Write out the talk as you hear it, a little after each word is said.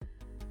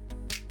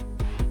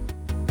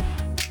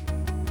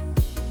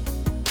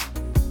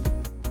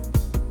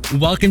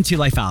Welcome to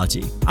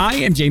Lifeology. I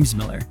am James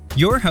Miller,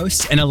 your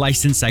host and a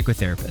licensed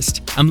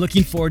psychotherapist. I'm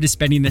looking forward to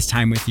spending this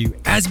time with you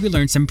as we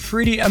learn some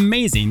pretty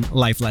amazing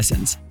life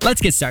lessons.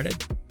 Let's get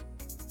started.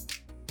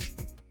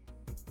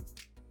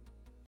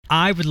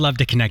 I would love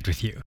to connect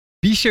with you.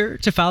 Be sure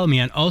to follow me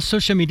on all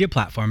social media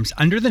platforms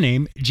under the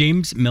name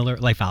James Miller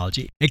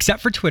Lifeology,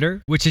 except for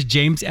Twitter, which is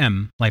James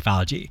M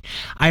Lifeology.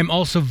 I am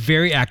also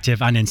very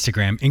active on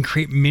Instagram and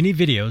create mini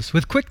videos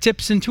with quick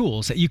tips and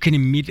tools that you can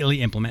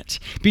immediately implement.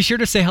 Be sure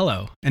to say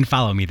hello and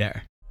follow me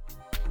there.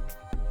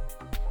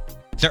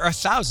 There are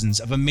thousands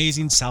of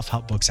amazing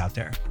self-help books out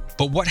there,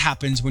 but what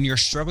happens when you're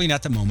struggling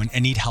at the moment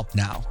and need help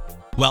now?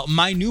 Well,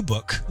 my new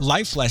book,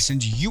 Life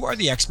Lessons, You Are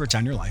the Experts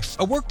on Your Life,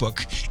 a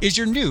workbook, is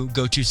your new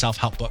go-to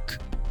self-help book.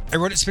 I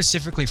wrote it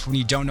specifically for when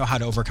you don't know how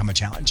to overcome a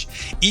challenge.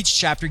 Each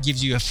chapter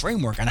gives you a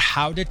framework on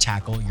how to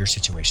tackle your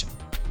situation.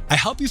 I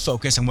help you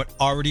focus on what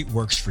already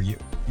works for you.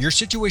 Your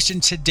situation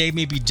today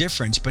may be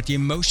different, but the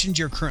emotions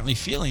you're currently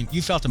feeling,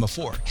 you felt them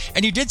before,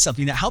 and you did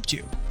something that helped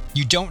you.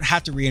 You don't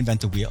have to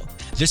reinvent the wheel.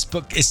 This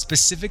book is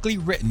specifically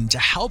written to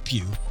help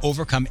you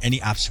overcome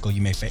any obstacle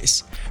you may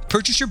face.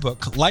 Purchase your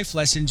book, Life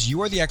Lessons,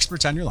 You Are the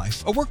Experts on Your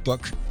Life, a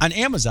workbook, on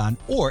Amazon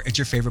or at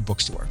your favorite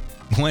bookstore.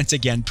 Once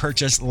again,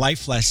 purchase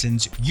Life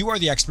Lessons, You Are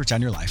the Experts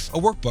on Your Life, a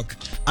workbook,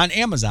 on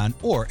Amazon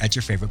or at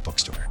your favorite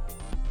bookstore.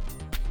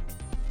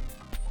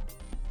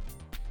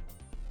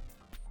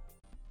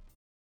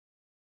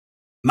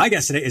 My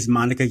guest today is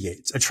Monica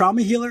Yates, a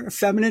trauma healer,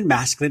 feminine,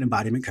 masculine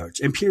embodiment coach,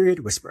 and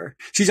period whisperer.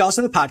 She's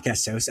also the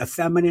podcast host of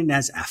Feminine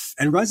as F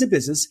and runs a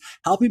business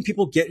helping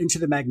people get into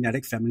the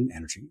magnetic feminine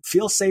energy,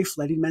 feel safe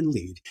letting men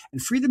lead,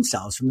 and free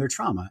themselves from their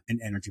trauma and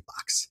energy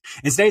blocks.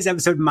 In today's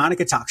episode,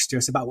 Monica talks to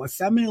us about what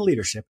feminine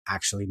leadership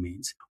actually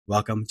means.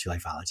 Welcome to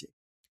Lifeology.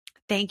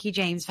 Thank you,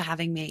 James, for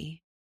having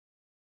me.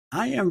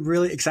 I am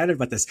really excited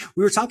about this.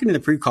 We were talking in the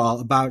pre-call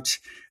about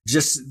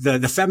just the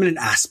feminine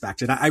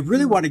aspect, and I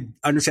really want to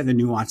understand the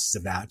nuances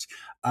of that.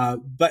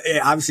 But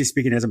obviously,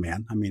 speaking as a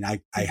man, I mean, I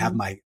have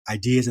my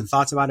ideas and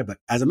thoughts about it, but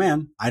as a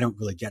man, I don't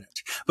really get it.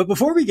 But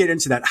before we get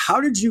into that,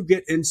 how did you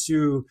get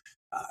into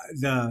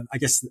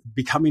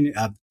becoming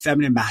a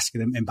feminine,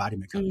 masculine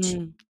embodiment coach?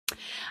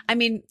 I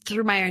mean,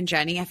 through my own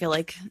journey, I feel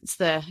like it's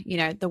the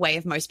way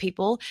of most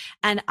people.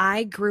 And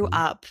I grew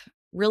up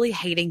really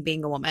hating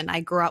being a woman.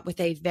 I grew up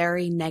with a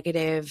very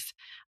negative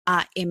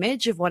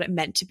image of what it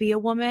meant to be a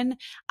woman.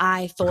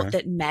 I thought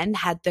that men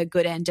had the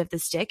good end of the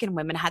stick and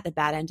women had the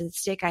bad end of the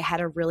stick. I had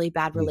a really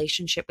bad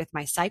relationship with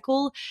my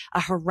cycle,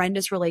 a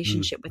horrendous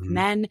relationship with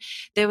men.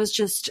 There was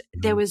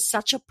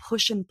such a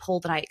push and pull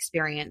that I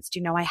experienced.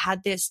 You know, I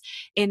had this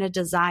inner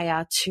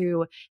desire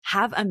to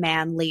have a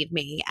man lead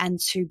me and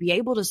to be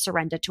able to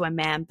surrender to a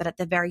man. But at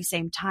the very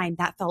same time,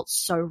 that felt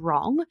so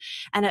wrong.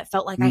 And it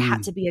felt like I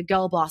had to be a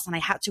girl boss and I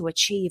had to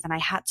achieve and I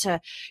had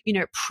to,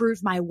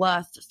 prove my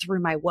worth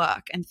through my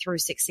work and through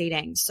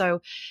succeeding.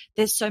 So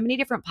there's so many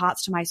different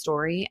parts to my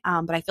story.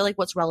 But I feel like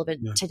what's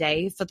relevant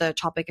today for the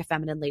topic of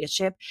feminine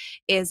leadership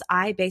is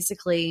I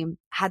basically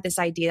had this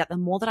idea that the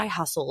more that I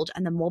hustled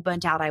and the more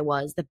burnt out I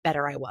was, the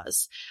better I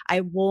was.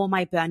 I wore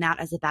my burnout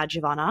as a badge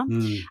of honor.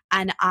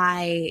 And and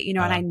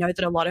I know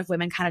that a lot of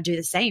women kind of do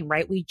the same,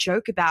 right? We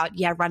joke about,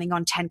 running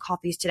on 10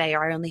 coffees today,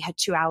 or I only had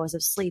 2 hours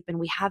of sleep. And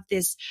we have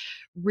this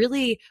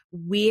really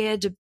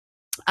weird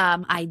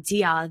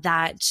idea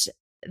that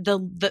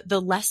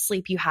the less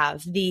sleep you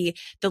have, the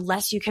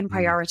less you can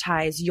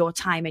prioritize your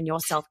time and your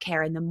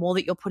self-care. And the more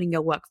that you're putting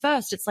your work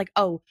first, it's like,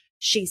 oh,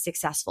 she's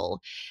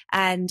successful.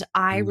 And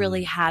I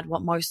really had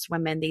what most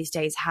women these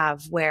days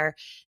have, where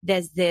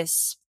there's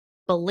this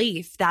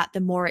belief that the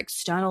more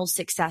external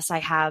success I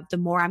have, the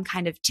more I'm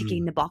kind of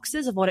ticking the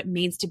boxes of what it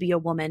means to be a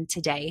woman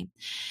today.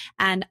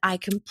 And I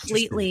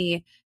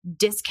completely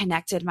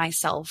disconnected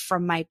myself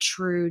from my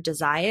true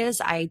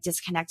desires. I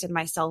disconnected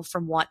myself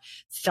from what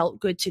felt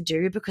good to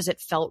do because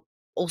it felt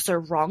also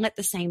wrong at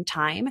the same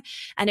time.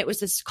 And it was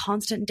this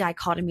constant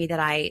dichotomy that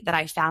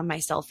I found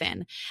myself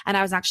in. And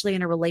I was actually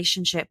in a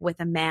relationship with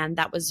a man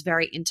that was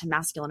very into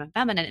masculine and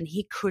feminine, and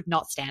he could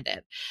not stand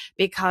it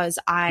because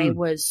I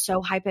was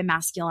so hyper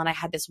masculine. I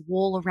had this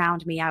wall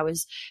around me. I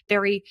was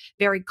very,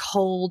 very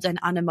cold and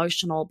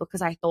unemotional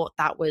because I thought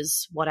that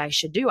was what I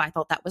should do. I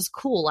thought that was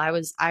cool.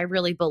 I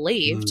really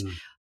believed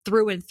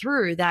through and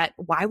through that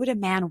why would a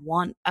man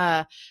want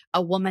a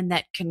woman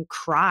that can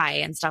cry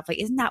and stuff? Like,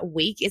 isn't that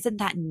weak? Isn't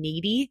that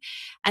needy?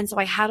 And so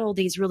I had all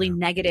these really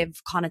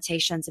negative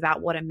connotations about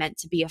what it meant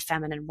to be a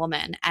feminine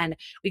woman. And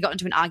we got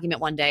into an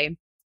argument one day.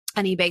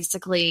 And he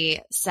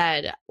basically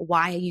said,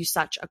 why are you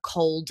such a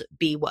cold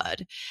B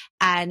word?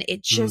 And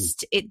it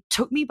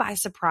took me by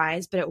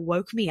surprise, but it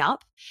woke me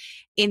up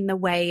in the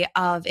way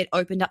of it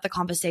opened up the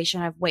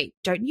conversation of, wait,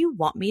 don't you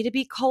want me to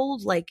be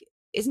cold? Like,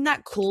 isn't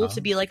that cool to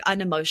be like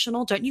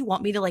unemotional? Don't you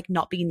want me to like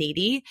not be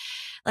needy?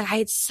 Like I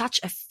had such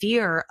a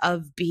fear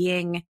of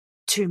being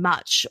too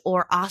much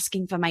or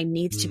asking for my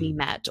needs to be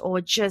met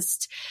or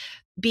just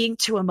being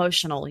too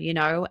emotional, you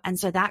know? And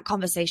so that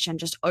conversation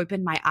just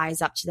opened my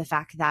eyes up to the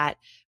fact that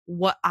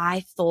what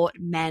I thought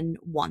men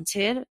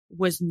wanted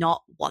was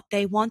not what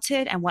they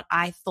wanted. And what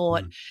I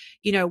thought,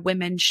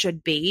 women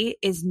should be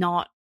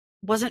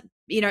wasn't,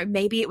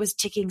 maybe it was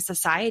ticking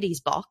society's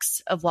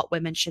box of what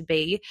women should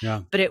be,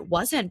 but it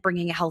wasn't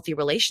bringing a healthy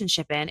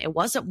relationship in. It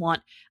wasn't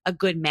what a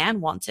good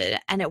man wanted,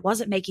 and it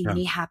wasn't making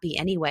me happy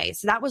anyway.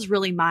 So that was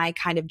really my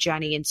kind of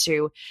journey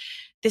into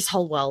this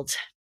whole world.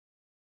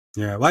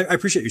 Yeah. Well, I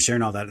appreciate you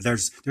sharing all that.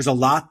 There's a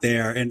lot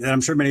there. And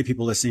I'm sure many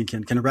people listening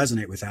can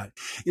resonate with that.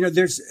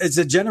 As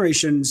the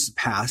generations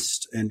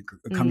passed and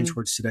coming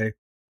towards today,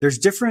 there's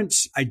different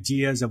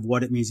ideas of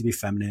what it means to be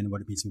feminine and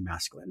what it means to be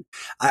masculine.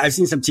 I've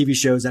seen some TV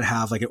shows that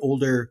have like an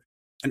older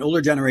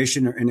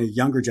generation and a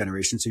younger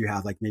generation. So you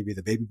have like maybe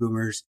the baby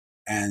boomers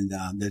and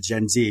the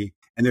Gen Z.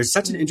 And there's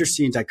such an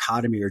interesting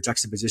dichotomy or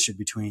juxtaposition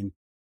between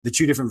the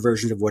two different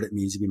versions of what it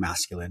means to be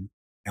masculine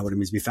and what it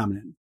means to be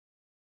feminine.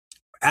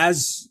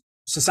 As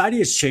society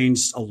has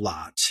changed a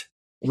lot,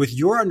 with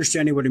your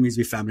understanding of what it means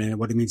to be feminine and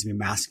what it means to be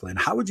masculine,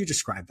 how would you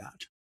describe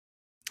that?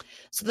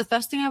 So the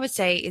first thing I would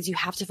say is you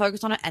have to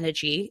focus on an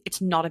energy.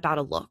 It's not about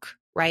a look,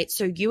 right?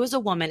 So you as a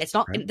woman,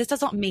 this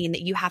does not mean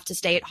that you have to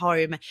stay at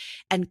home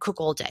and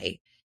cook all day.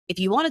 If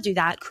you want to do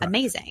that,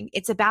 amazing.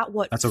 It's about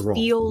what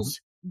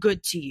feels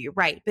good to you,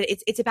 right? But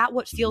it's about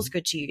what feels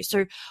good to you.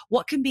 So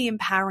what can be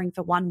empowering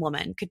for one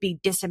woman could be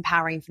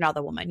disempowering for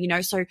another woman,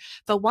 So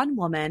for one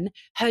woman,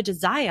 her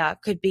desire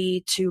could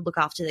be to look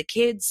after the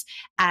kids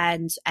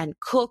and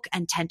cook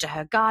and tend to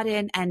her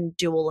garden and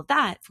do all of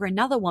that. For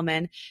another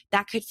woman,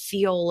 that could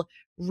feel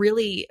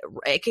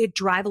it could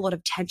drive a lot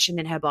of tension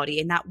in her body,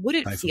 and that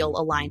wouldn't feel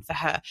aligned for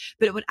her,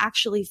 but it would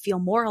actually feel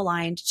more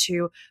aligned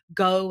to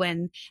go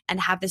and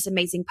have this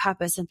amazing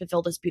purpose and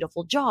fulfill this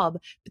beautiful job.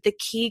 But the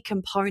key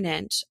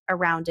component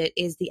around it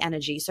is the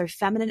energy. So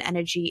feminine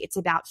energy, it's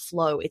about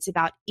flow. It's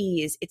about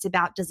ease. It's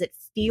about, does it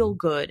feel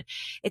good?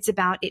 It's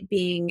about it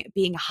being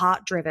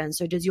heart driven.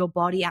 So does your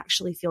body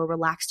actually feel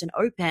relaxed and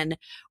open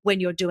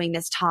when you're doing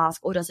this task,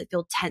 or does it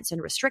feel tense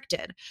and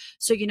restricted?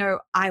 So,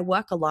 I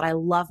work a lot. I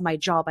love my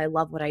job. I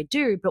love what I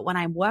do, but when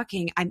I'm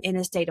working, I'm in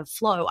a state of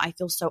flow. I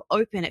feel so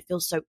open. It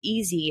feels so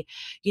easy.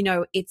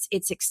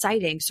 It's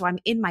exciting. So I'm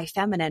in my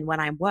feminine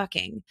when I'm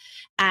working.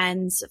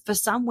 And for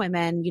some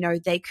women,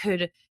 they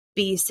could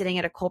be sitting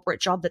at a corporate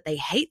job that they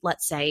hate,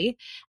 let's say,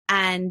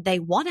 and they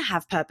want to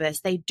have purpose.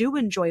 They do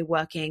enjoy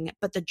working,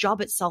 but the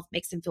job itself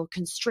makes them feel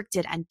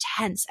constricted and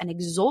tense and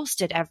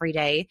exhausted every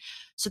day.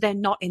 So they're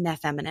not in their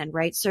feminine,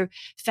 right? So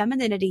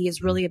femininity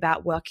is really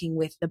about working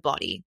with the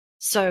body.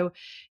 So,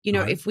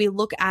 if we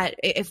look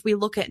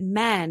at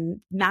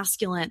men,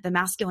 the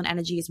masculine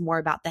energy is more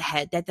about the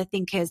head. They're the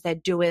thinkers, they're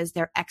doers,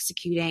 they're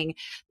executing,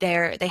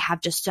 they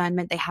have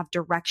discernment, they have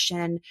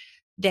direction.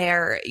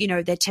 They're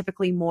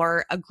typically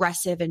more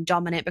aggressive and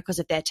dominant because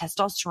of their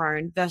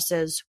testosterone,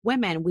 versus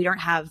women. We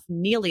don't have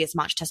nearly as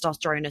much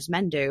testosterone as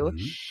men do.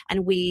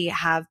 And we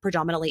have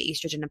predominantly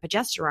estrogen and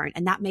progesterone.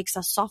 And that makes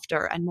us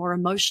softer and more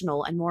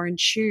emotional and more in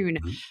tune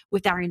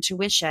with our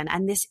intuition.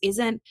 And this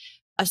isn't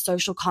a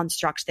social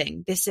construct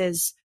thing. This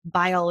is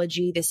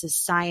biology. This is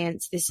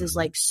science. This is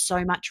like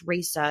so much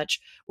research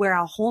where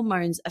our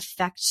hormones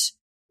affect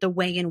the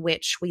way in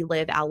which we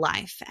live our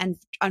life. And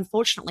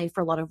unfortunately for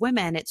a lot of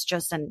women, it's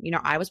just, and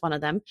I was one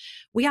of them,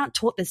 we aren't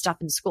taught this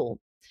stuff in school.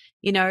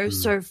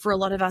 So for a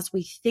lot of us,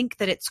 we think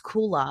that it's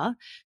cooler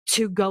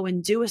to go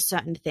and do a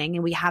certain thing.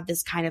 And we have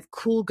this kind of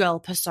cool girl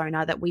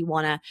persona that we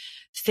want to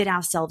fit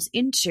ourselves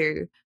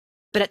into.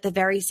 But at the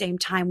very same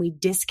time, we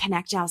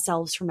disconnect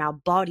ourselves from our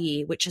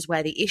body, which is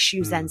where the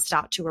issues then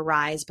start to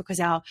arise,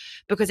 because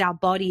our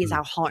body is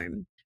our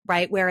home,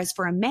 right? Whereas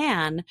for a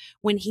man,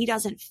 when he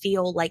doesn't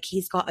feel like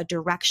he's got a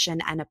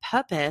direction and a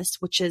purpose,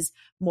 which is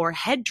more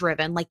head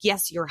driven, like,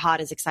 yes, your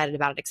heart is excited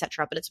about it,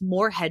 etc., but it's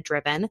more head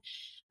driven.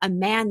 A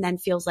man then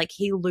feels like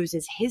he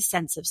loses his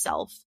sense of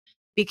self,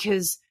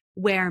 because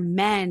where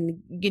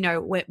men,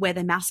 where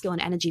the masculine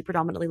energy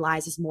predominantly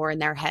lies is more in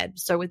their head.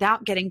 So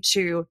without getting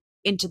too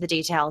into the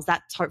details,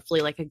 that's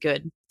hopefully like a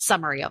good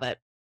summary of it.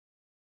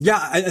 Yeah,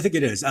 I think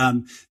it is.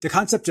 The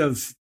concept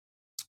of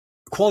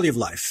quality of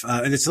life,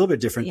 and it's a little bit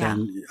different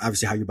than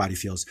obviously how your body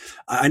feels.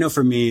 I know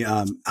for me,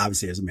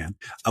 obviously as a man,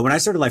 when I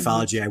started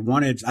Lifeology,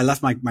 I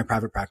left my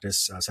private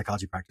practice,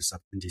 psychology practice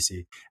up in DC.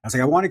 I was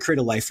like, I want to create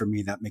a life for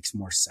me that makes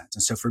more sense.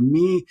 And so for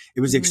me,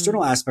 it was the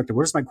external aspect of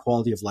what does my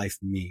quality of life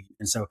mean?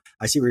 And so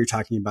I see what you're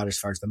talking about as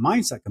far as the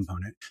mindset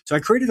component. So I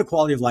created a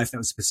quality of life that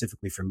was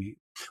specifically for me.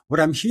 What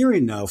I'm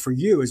hearing though, for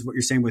you, is what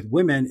you're saying with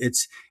women,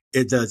 it's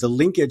the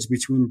linkage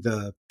between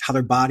how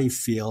their body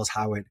feels,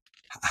 how it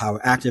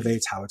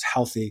activates, how it's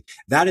healthy,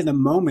 that in the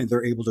moment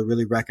they're able to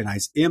really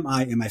recognize, am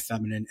I in my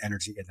feminine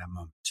energy in that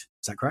moment?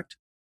 Is that correct?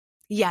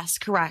 Yes,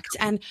 correct.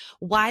 And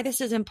why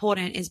this is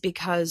important is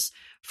because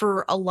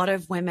for a lot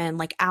of women,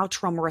 like our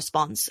trauma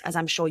response, as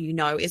I'm sure you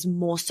know, is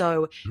more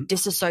so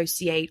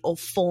disassociate or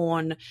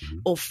fawn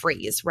or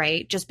freeze,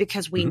 right? Just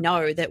because we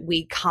know that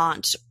we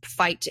can't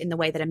fight in the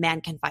way that a man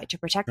can fight to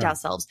protect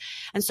ourselves.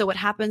 And so what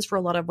happens for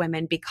a lot of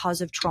women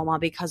because of trauma,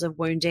 because of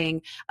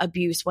wounding,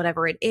 abuse,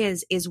 whatever it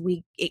is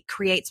it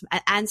creates,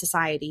 and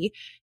society,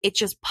 it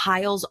just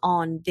piles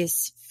on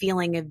this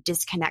feeling of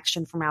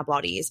disconnection from our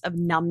bodies, of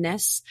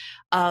numbness,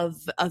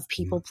 of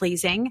people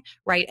pleasing,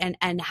 right?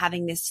 And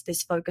having this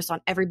focus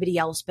on everybody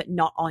else, but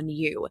not on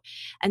you.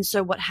 And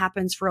so what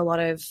happens for a lot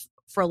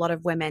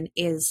of women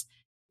is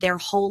their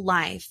whole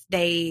life,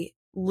 they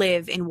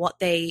live in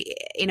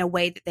a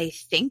way that they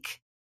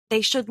think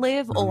they should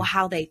live, or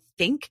how they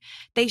think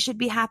they should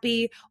be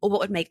happy, or what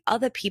would make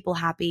other people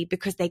happy,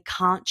 because they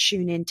can't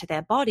tune into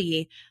their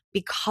body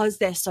because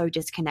they're so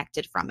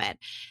disconnected from it.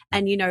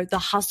 And, the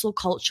hustle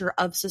culture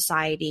of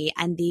society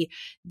and the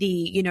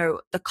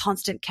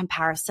constant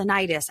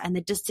comparisonitis and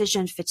the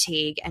decision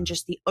fatigue and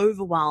just the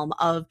overwhelm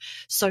of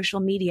social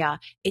media,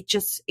 it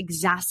just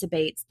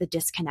exacerbates the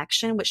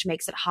disconnection, which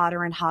makes it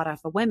harder and harder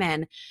for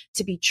women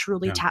to be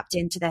truly tapped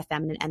into their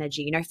feminine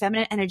energy.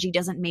 Feminine energy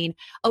doesn't mean,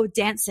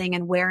 dancing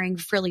and wearing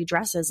frilly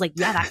dresses. Like,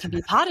 yeah, that can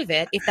be part of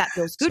it if that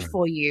feels good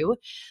for you,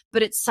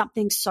 but it's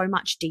something so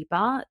much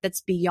deeper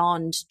that's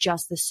beyond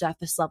just the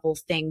surface level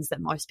things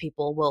that most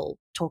people will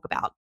talk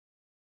about.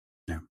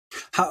 Yeah.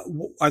 How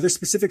are there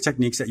specific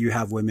techniques that you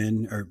have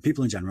women or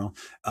people in general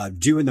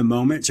do in the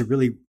moment to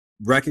really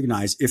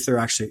recognize if they're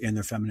actually in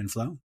their feminine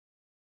flow?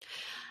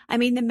 I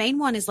mean, the main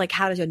one is like,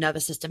 how does your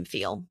nervous system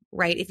feel,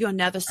 right? If your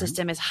nervous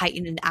system is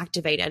heightened and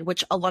activated,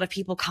 which a lot of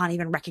people can't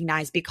even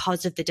recognize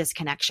because of the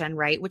disconnection,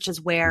 right? Which is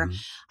where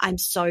I'm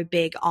so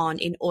big on,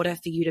 in order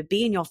for you to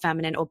be in your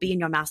feminine or be in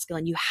your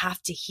masculine, you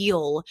have to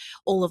heal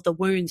all of the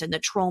wounds and the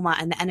trauma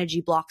and the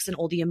energy blocks and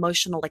all the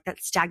emotional, like that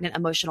stagnant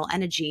emotional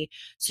energy,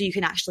 so you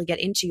can actually get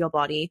into your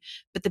body.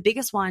 But the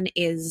biggest one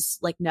is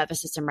like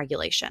nervous system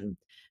regulation.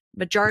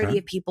 Majority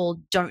of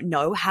people don't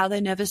know how their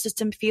nervous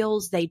system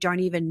feels. They don't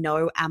even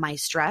know, am I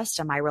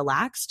stressed? Am I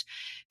relaxed?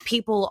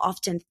 People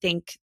often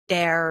think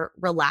they're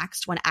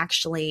relaxed when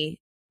actually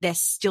they're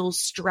still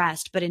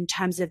stressed, but in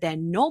terms of their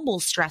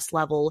normal stress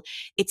level,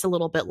 it's a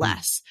little bit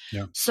less.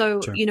 So,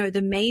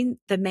 the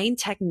main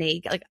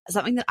technique, like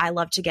something that I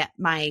love to get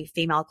my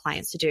female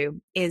clients to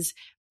do is,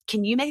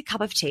 can you make a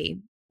cup of tea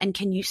and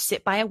can you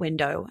sit by a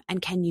window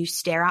and can you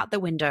stare out the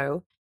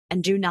window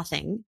and do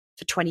nothing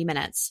for 20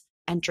 minutes?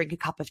 And drink a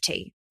cup of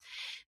tea?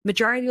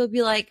 Majority will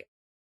be like,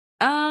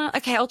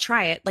 okay, I'll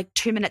try it. Like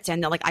 2 minutes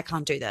in, they're like, I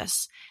can't do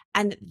this.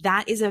 And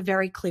that is a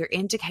very clear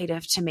indicator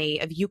to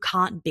me of, you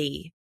can't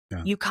be.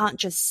 You can't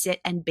just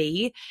sit and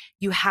be.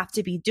 You have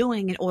to be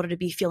doing in order to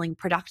be feeling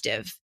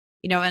productive.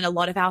 And a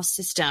lot of our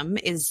system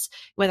is,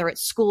 whether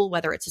it's school,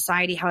 whether it's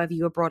society, however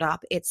you were brought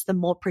up, it's the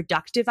more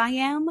productive I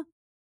am,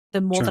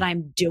 the more that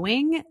I'm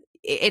doing,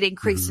 it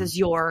increases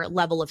your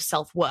level of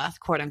self-worth,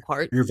 quote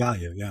unquote. Your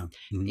value. Yeah.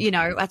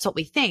 That's what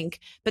we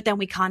think, but then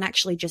we can't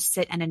actually just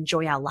sit and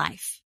enjoy our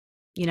life.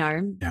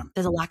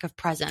 There's a lack of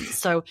presence.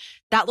 So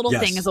that little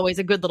thing is always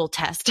a good little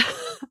test.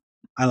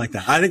 I like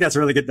that. I think that's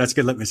really good. That's a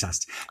good litmus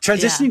test.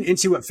 Transitioning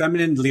into what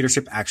feminine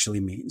leadership actually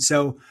means.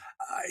 So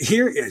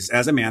here is,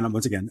 as a man,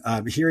 once again,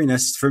 hearing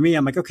this for me,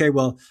 I'm like, okay,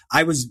 well,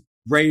 I was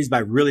raised by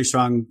really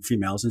strong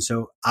females. And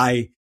so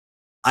I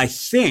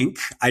think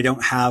I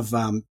don't have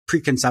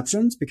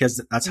preconceptions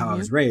because that's how I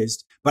was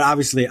raised, but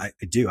obviously I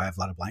do. I have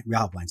we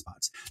all have blind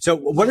spots. So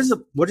what does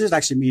it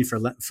actually mean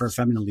for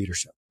feminine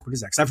leadership? What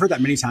is that? Because I've heard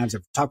that many times.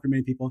 I've talked to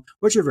many people.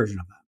 What's your version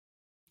of that?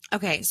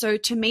 Okay. So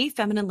to me,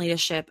 feminine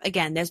leadership,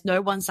 again, there's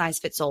no one size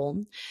fits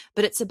all,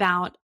 but it's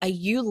about, are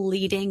you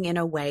leading in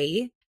a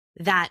way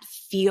that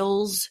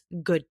feels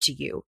good to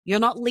you? You're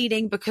not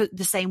leading because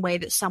the same way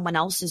that someone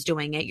else is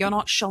doing it. You're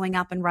not showing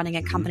up and running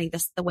a company the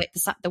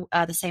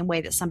same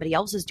way that somebody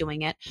else is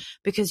doing it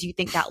because you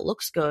think that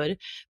looks good,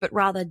 but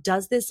rather,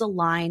 does this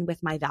align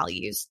with my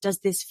values? Does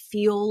this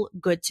feel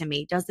good to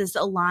me? Does this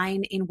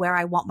align in where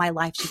I want my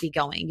life to be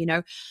going?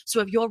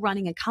 So if you're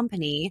running a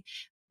company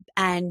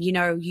and,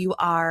 you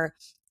are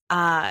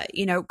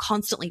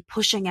constantly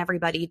pushing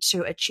everybody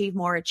to achieve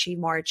more,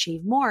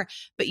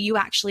 but you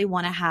actually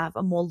want to have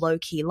a more low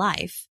key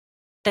life,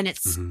 then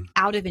it's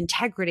out of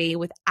integrity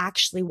with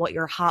actually what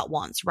your heart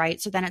wants, right?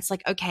 So then it's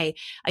like, okay,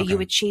 are you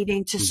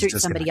achieving to suit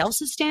somebody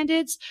else's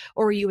standards,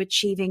 or are you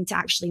achieving to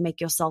actually make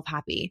yourself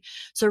happy?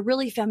 So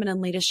really, feminine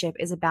leadership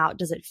is about,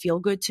 does it feel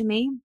good to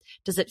me?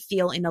 Does it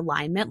feel in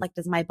alignment? Like,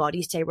 does my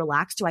body stay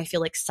relaxed? Do I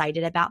feel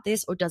excited about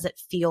this? Or does it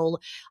feel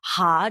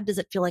hard? Does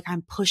it feel like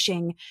I'm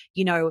pushing,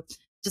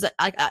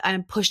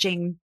 I'm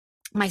pushing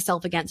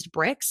myself against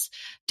bricks?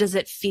 Does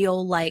it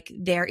feel like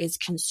there is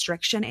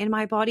constriction in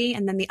my body?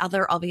 And then the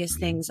other obvious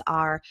things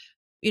are,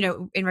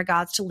 in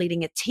regards to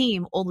leading a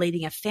team or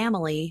leading a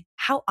family,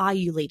 how are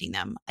you leading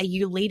them? Are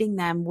you leading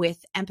them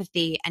with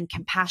empathy and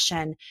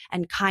compassion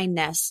and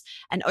kindness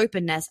and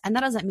openness? And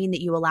that doesn't mean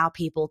that you allow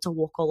people to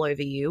walk all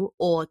over you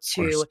or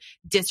to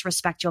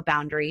disrespect your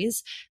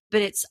boundaries,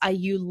 but it's, are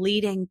you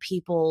leading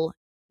people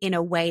in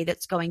a way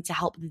that's going to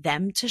help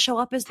them to show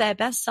up as their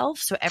best self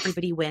so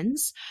everybody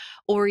wins?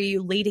 Or are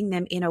you leading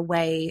them in a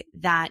way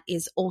that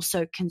is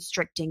also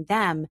constricting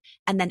them,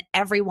 and then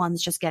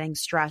everyone's just getting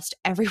stressed,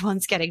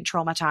 everyone's getting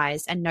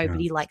traumatized, and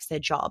nobody likes their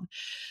job?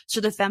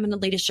 So the feminine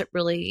leadership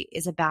really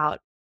is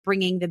about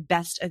bringing the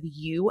best of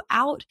you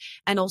out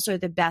and also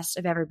the best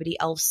of everybody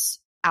else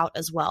out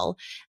as well.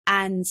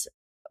 And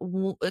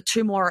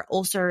two more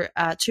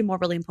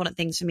really important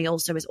things for me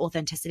also is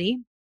authenticity.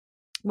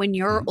 When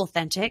you're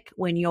authentic,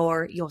 when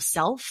you're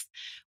yourself,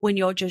 when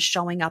you're just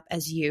showing up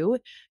as you're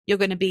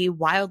going to be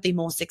wildly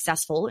more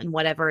successful in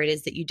whatever it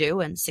is that you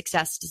do. And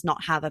success does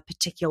not have a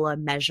particular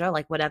measure,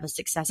 like whatever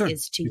success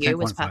is to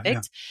you is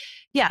perfect.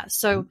 Yeah.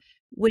 So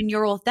when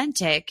you're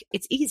authentic,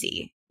 it's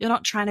easy. You're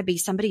not trying to be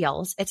somebody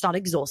else. It's not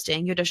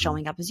exhausting. You're just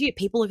showing up as you.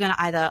 People are going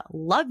to either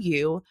love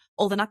you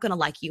or they're not going to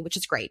like you, which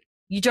is great.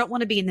 You don't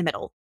want to be in the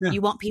middle.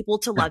 You want people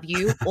to love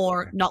you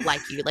or not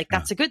like you. Like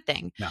that's a good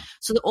thing.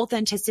 So the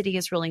authenticity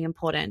is really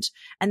important.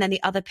 And then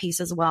the other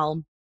piece as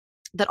well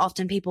that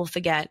often people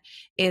forget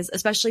is,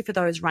 especially for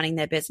those running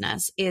their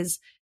business, is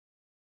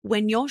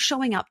when you're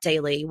showing up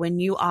daily, when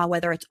you are,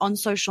 whether it's on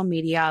social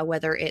media,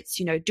 whether it's,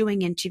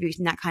 doing interviews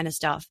and that kind of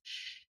stuff,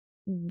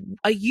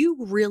 are you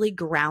really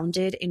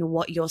grounded in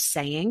what you're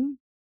saying?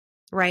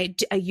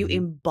 Right? Are you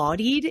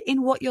embodied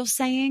in what you're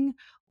saying?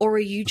 Or are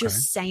you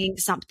just saying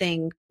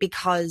something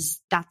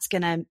because that's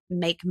going to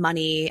make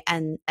money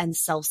and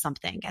sell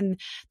something? And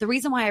the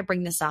reason why I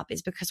bring this up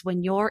is because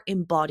when you're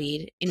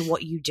embodied in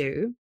what you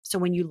do, so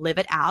when you live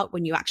it out,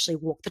 when you actually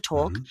walk the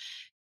talk,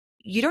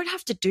 you don't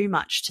have to do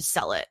much to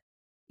sell it.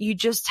 You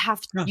just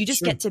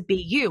get to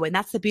be you. And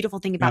that's the beautiful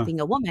thing about being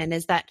a woman,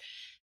 is that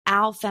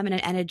our feminine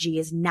energy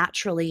is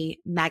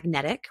naturally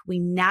magnetic. We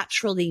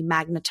naturally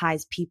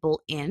magnetize people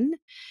in.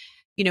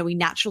 We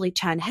naturally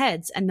turn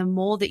heads. And the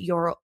more that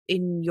you're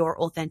in your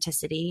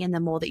authenticity and the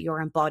more that you're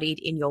embodied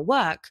in your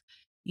work,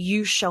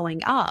 you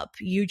showing up,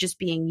 you just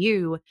being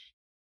you,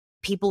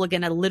 people are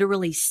going to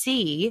literally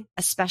see,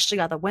 especially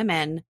other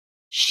women,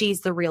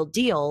 she's the real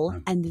deal.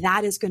 And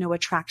that is going to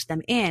attract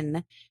them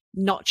in,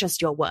 not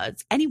just your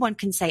words. Anyone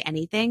can say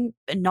anything,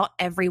 but not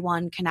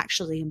everyone can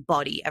actually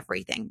embody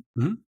everything.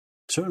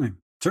 Certainly.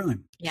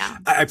 Yeah.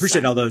 I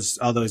appreciate all those,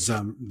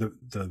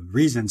 the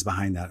reasons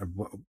behind that.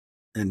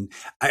 And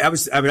I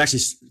was actually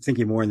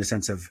thinking more in the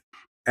sense of,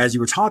 as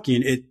you were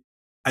talking,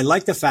 I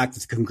like the fact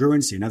that the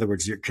congruency, in other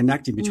words, you're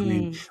connecting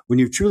between when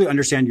you truly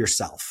understand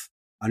yourself,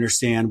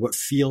 understand what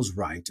feels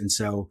right. And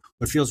so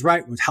what feels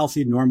right, what's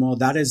healthy, normal,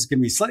 that is going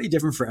to be slightly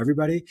different for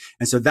everybody.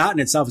 And so that in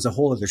itself is a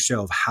whole other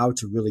show of how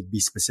to really be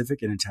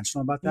specific and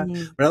intentional about that.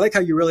 But I like how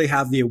you really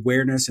have the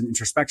awareness and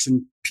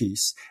introspection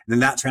piece. And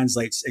then that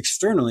translates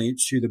externally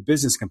to the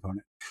business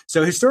component.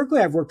 So historically,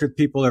 I've worked with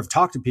people or I've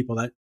talked to people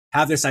that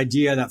have this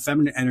idea that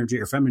feminine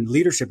energy or feminine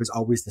leadership is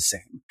always the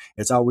same.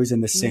 It's always in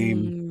the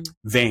same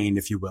vein,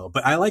 if you will.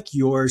 But I like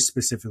yours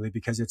specifically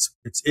because it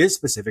is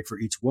specific for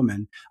each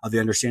woman of the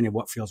understanding of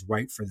what feels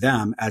right for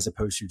them, as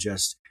opposed to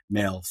just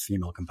male,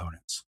 female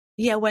components.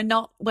 Yeah, we're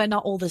not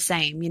all the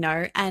same,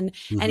 and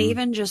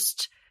even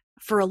just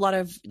for a lot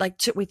of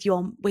with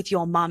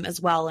your mom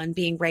as well, and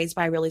being raised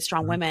by really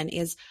strong women,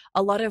 is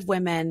a lot of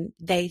women,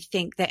 they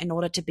think that in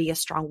order to be a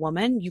strong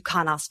woman, you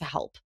can't ask for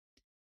help.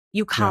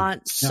 You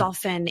can't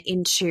soften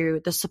into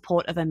the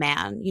support of a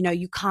man.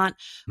 You can't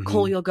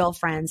call your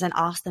girlfriends and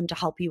ask them to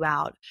help you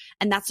out.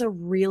 And that's a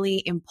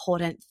really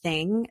important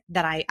thing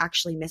that I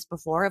actually missed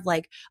before, of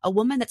like a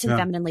woman that's in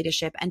feminine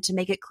leadership. And to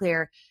make it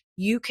clear,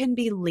 you can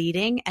be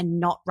leading and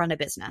not run a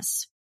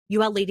business.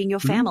 You are leading your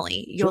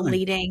family. You're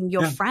leading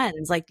your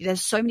friends. Like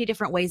there's so many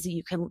different ways that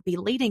you can be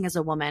leading as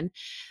a woman.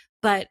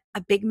 But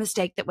a big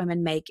mistake that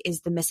women make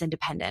is the Miss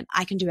Independent.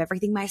 I can do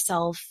everything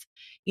myself,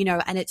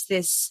 and it's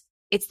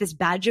this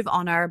badge of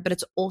honor, but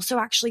it's also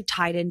actually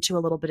tied into a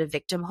little bit of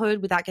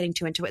victimhood. Without getting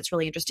too into it, it's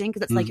really interesting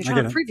because it's like you're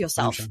trying to prove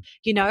yourself,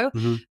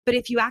 But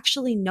if you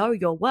actually know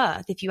your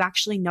worth, if you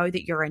actually know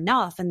that you're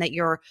enough and that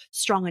you're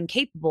strong and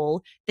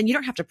capable, then you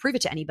don't have to prove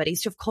it to anybody.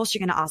 So of course you're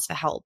going to ask for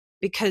help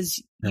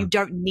because you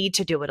don't need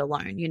to do it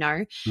alone,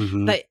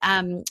 But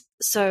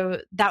so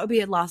that would be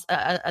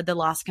the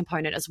last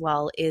component as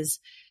well is,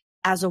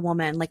 as a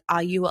woman, like,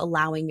 are you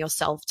allowing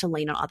yourself to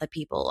lean on other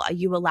people? Are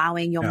you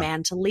allowing your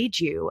man to lead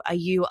you? Are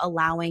you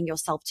allowing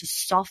yourself to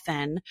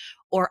soften,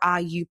 or are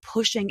you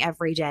pushing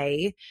every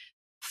day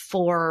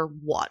for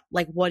what?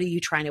 Like, what are you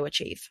trying to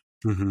achieve?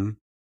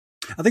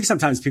 I think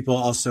sometimes people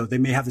also, they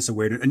may have this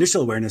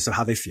initial awareness of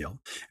how they feel.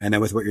 And then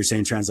with what you're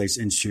saying translates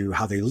into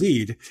how they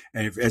lead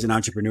and as an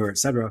entrepreneur, et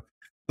cetera.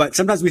 But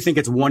sometimes we think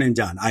it's one and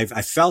done. I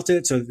felt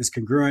it, so it's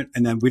congruent.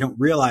 And then we don't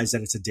realize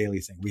that it's a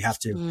daily thing. We have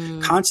to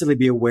constantly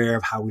be aware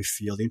of how we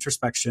feel, the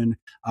introspection,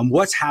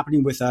 what's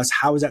happening with us.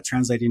 How is that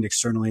translating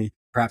externally,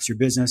 perhaps your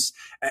business?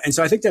 And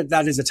so I think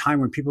that is a time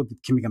when people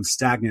can become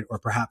stagnant, or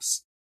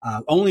perhaps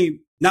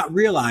only not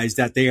realize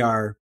that they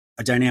are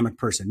a dynamic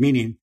person,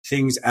 meaning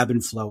things ebb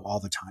and flow all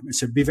the time. And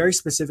so to be very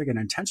specific and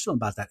intentional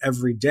about that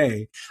every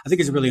day, I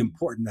think is really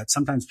important. That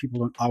sometimes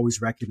people don't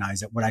always recognize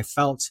that what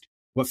felt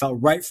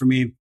right for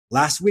me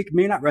last week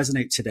may not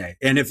resonate today.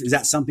 And is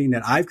that something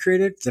that I've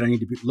created that I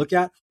need to look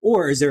at,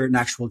 or is there an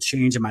actual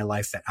change in my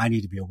life that I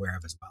need to be aware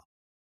of as well?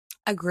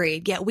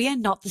 Agreed. Yeah, we are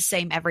not the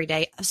same every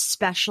day,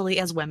 especially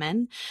as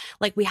women.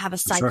 Like we have a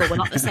cycle. Sure. We're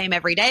not the same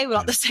every day. We're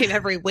not the same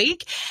every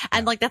week.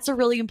 And like, that's a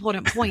really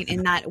important point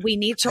in that we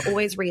need to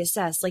always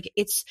reassess. Like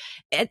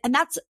and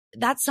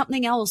that's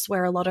something else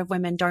where a lot of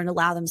women don't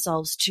allow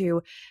themselves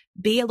to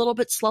be a little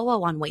bit slower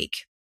one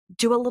week.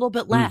 Do a little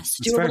bit less,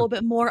 do a little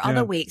bit more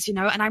other weeks, and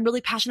I'm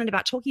really passionate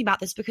about talking about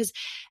this because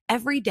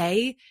every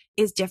day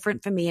is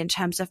different for me in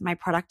terms of my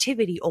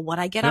productivity or what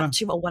I get up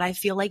to or what I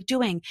feel like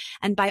doing.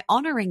 And by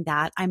honoring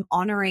that, I'm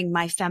honoring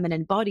my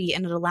feminine body,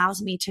 and it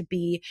allows me to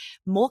be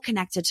more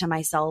connected to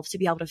myself, to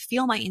be able to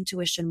feel my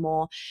intuition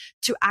more,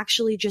 to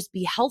actually just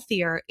be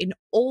healthier in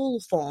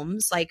all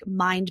forms, like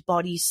mind,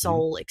 body,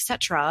 soul,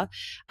 etc.,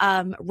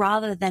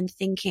 rather than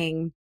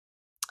thinking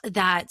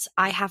that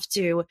I have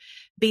to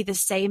be the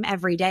same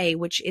every day,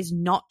 which is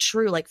not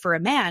true. Like for a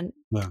man,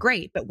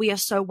 great, but we are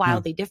so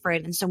wildly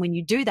different. And so when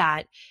you do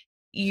that,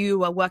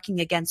 you are working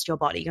against your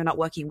body. You're not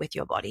working with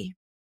your body.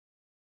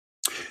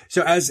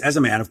 So as a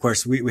man, of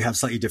course, we have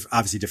slightly different,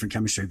 obviously different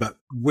chemistry, but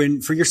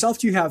for yourself,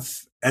 do you have,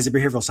 as a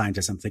behavioral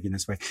scientist, I'm thinking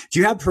this way, do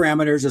you have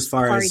parameters as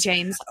far as? Sorry,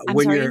 James. I'm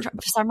sorry. For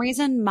some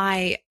reason,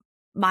 my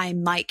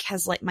mic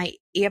has like my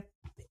ears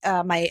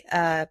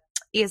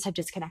have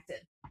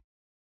disconnected.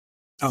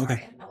 Oh, okay.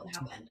 Sorry, I don't know what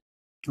happened.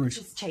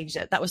 Just changed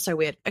it. That was so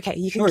weird. Okay,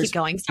 you can keep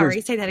going.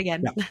 Sorry, say that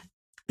again. Yeah,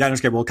 that's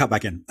okay. We'll cut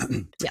back in.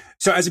 Yeah.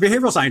 So as a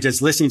behavioral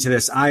scientist listening to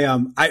this,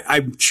 I'm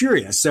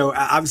curious. So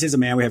obviously as a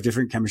man, we have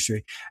different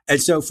chemistry.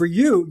 And so for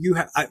you,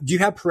 do you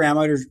have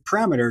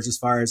parameters as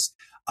far as,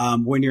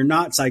 when you're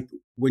not, like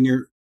when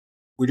you're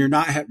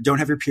not, don't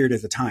have your period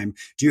at the time,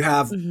 do you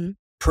have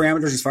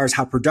parameters as far as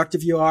how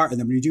productive you are? And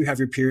then when you do have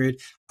your period,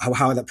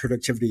 how that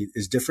productivity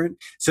is different.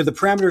 So the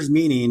parameters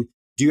meaning,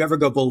 do you ever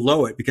go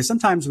below it? Because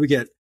sometimes we're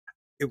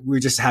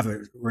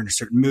in a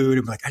certain mood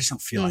and we're like, I just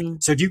don't feel like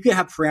it. So do you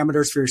have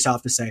parameters for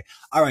yourself to say,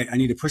 all right, I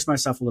need to push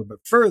myself a little bit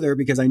further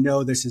because I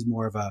know this is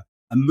more of a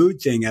mood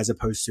thing as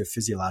opposed to a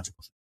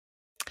physiological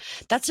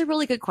thing? That's a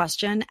really good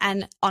question.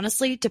 And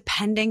honestly,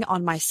 depending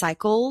on my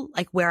cycle,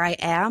 like where I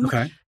am,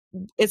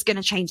 is going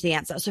to change the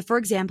answer. So for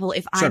example,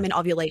 if I'm in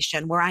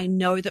ovulation where I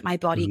know that my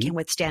body can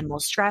withstand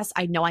more stress,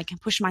 I know I can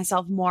push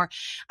myself more,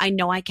 I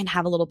know I can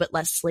have a little bit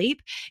less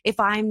sleep. If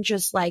I'm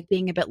just like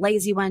being a bit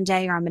lazy one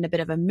day or I'm in a bit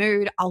of a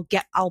mood,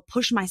 I'll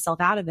push myself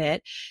out of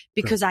it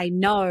because I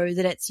know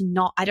that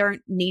I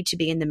don't need to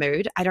be in the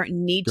mood. I don't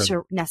need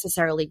to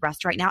necessarily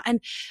rest right now.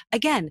 And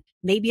again,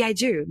 maybe I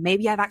do.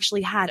 Maybe I've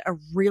actually had a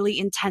really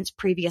intense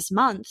previous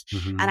month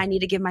and I need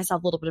to give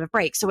myself a little bit of a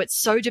break. So it's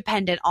so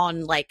dependent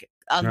on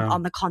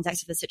on the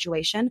context of the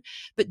situation.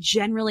 But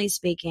generally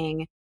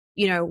speaking,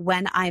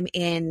 when I'm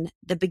in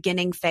the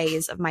beginning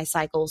phase of my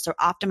cycle, so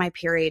after my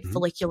period,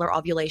 follicular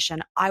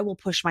ovulation, I will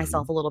push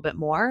myself a little bit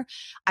more.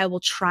 I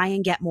will try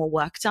and get more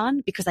work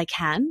done because I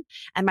can,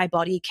 and my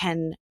body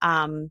can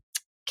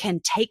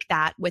take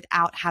that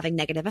without having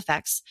negative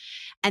effects.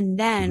 And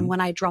then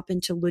when I drop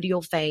into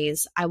luteal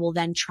phase, I will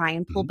then try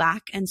and pull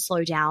back and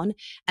slow down,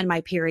 and my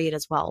period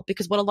as well.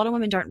 Because what a lot of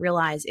women don't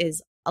realize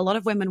is a lot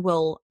of women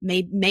will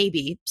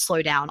maybe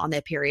slow down on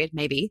their period,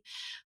 maybe.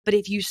 But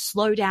if you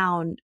slow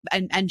down,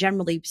 and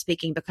generally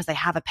speaking, because they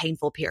have a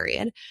painful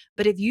period,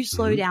 but if you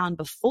slow down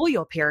before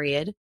your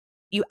period,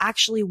 you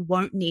actually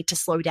won't need to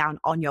slow down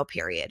on your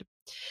period.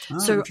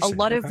 So a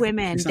lot of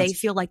women, they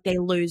feel like they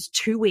lose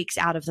 2 weeks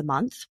out of the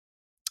month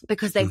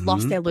because they've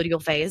lost their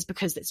luteal phase,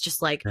 because it's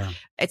just like,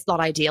 it's not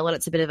ideal and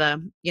it's a bit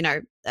of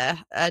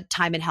a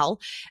time in hell.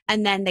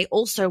 And then they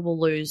also will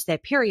lose their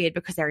period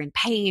because they're in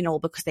pain or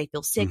because they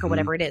feel sick or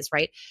whatever it is,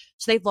 right?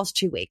 So they've lost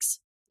 2 weeks.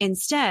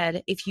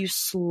 Instead, if you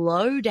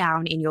slow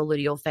down in your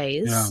luteal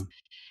phase,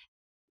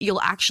 you'll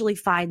actually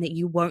find that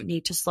you won't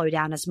need to slow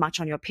down as much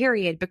on your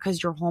period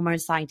because your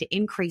hormones starting to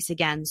increase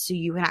again. So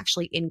you can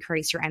actually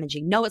increase your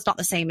energy. No, it's not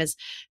the same as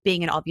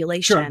being in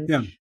ovulation.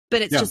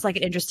 But it's just like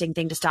an interesting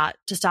thing to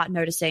start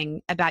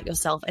noticing about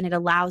yourself. And it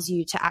allows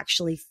you to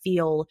actually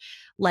feel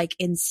like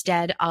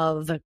instead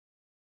of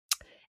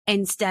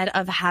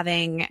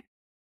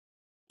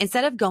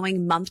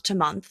going month to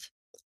month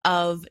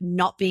of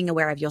not being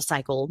aware of your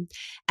cycle,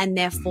 and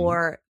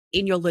therefore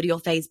in your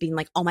luteal phase being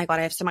like, oh my God,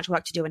 I have so much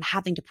work to do and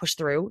having to push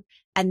through,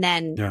 and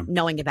then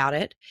knowing about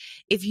it.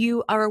 If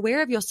you are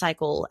aware of your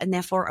cycle and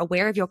therefore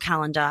aware of your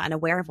calendar and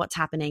aware of what's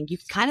happening, you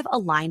can kind of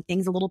align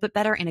things a little bit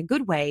better in a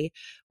good way,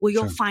 where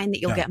you'll find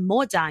that you'll get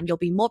more done, you'll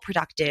be more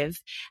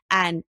productive,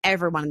 and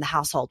everyone in the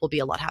household will be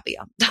a lot happier.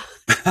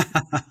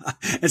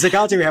 In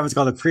psychology, we have what's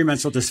called a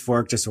premenstrual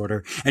dysphoric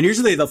disorder. And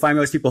usually they'll find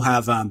most people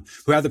have,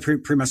 who have the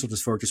premenstrual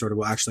dysphoric disorder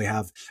will actually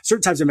have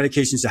certain types of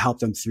medications to help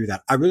them through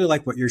that. I really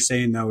like what you're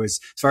saying though,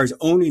 is as far as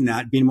owning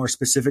that, being more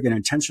specific and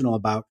intentional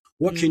about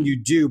what can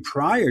you do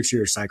prior to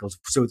your cycles.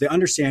 So the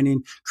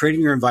understanding,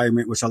 creating your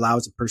environment, which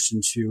allows a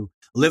person to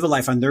live a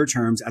life on their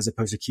terms as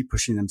opposed to keep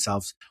pushing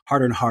themselves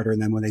harder and harder.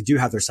 And then when they do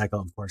have their cycle,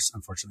 of course,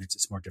 unfortunately,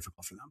 it's more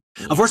difficult for them.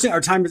 Yeah. Unfortunately,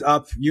 our time is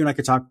up. You and I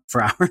could talk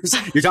for hours.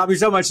 You taught me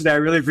so much today. I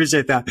really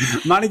appreciate that.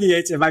 Monica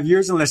Yates, if my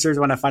viewers and listeners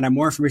want to find out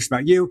more information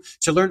about you,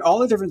 to learn all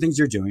the different things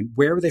you're doing,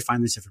 where would they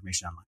find this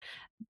information online?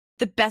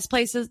 The best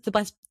place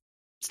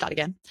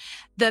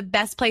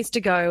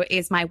to go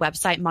is my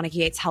website,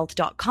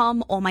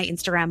 monicayateshealth.com, or my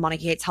Instagram,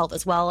 Monica Yates Health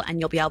as well. And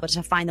you'll be able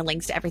to find the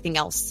links to everything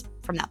else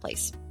from that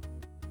place.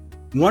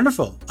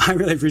 Wonderful. I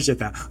really appreciate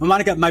that. Well,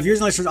 Monica, my viewers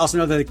and listeners also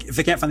know that if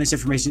they can't find this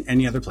information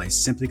any other place,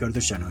 simply go to the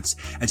show notes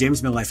at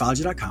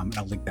jamesmilllifeology.com, and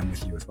I'll link them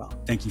with you as well.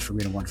 Thank you for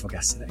being a wonderful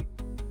guest today.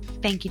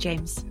 Thank you,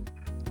 James.